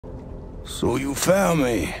So you found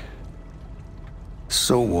me.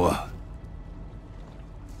 So what?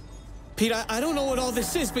 Pete, I don't know what all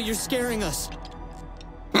this is, but you're scaring us.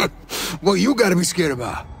 What you gotta be scared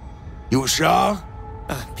about? You a shark?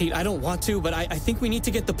 Pete, I don't want to, but I think we need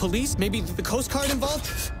to get the police, maybe the Coast Guard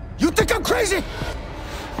involved. You think I'm crazy?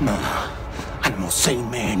 No, I'm the most sane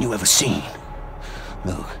man you ever seen.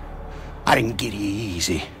 Look, I didn't get here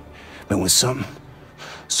easy. But when some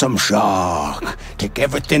shark take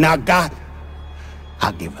everything I got,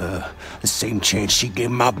 I'll give her the same chance she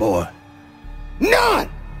gave my boy. None!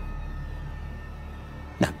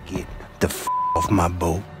 Now get the f off my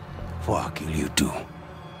boat before I kill you too.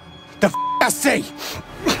 The f I say!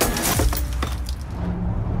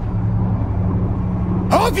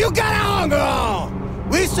 Hope you got a hunger on!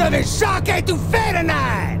 We serving shark etouffee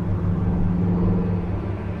tonight!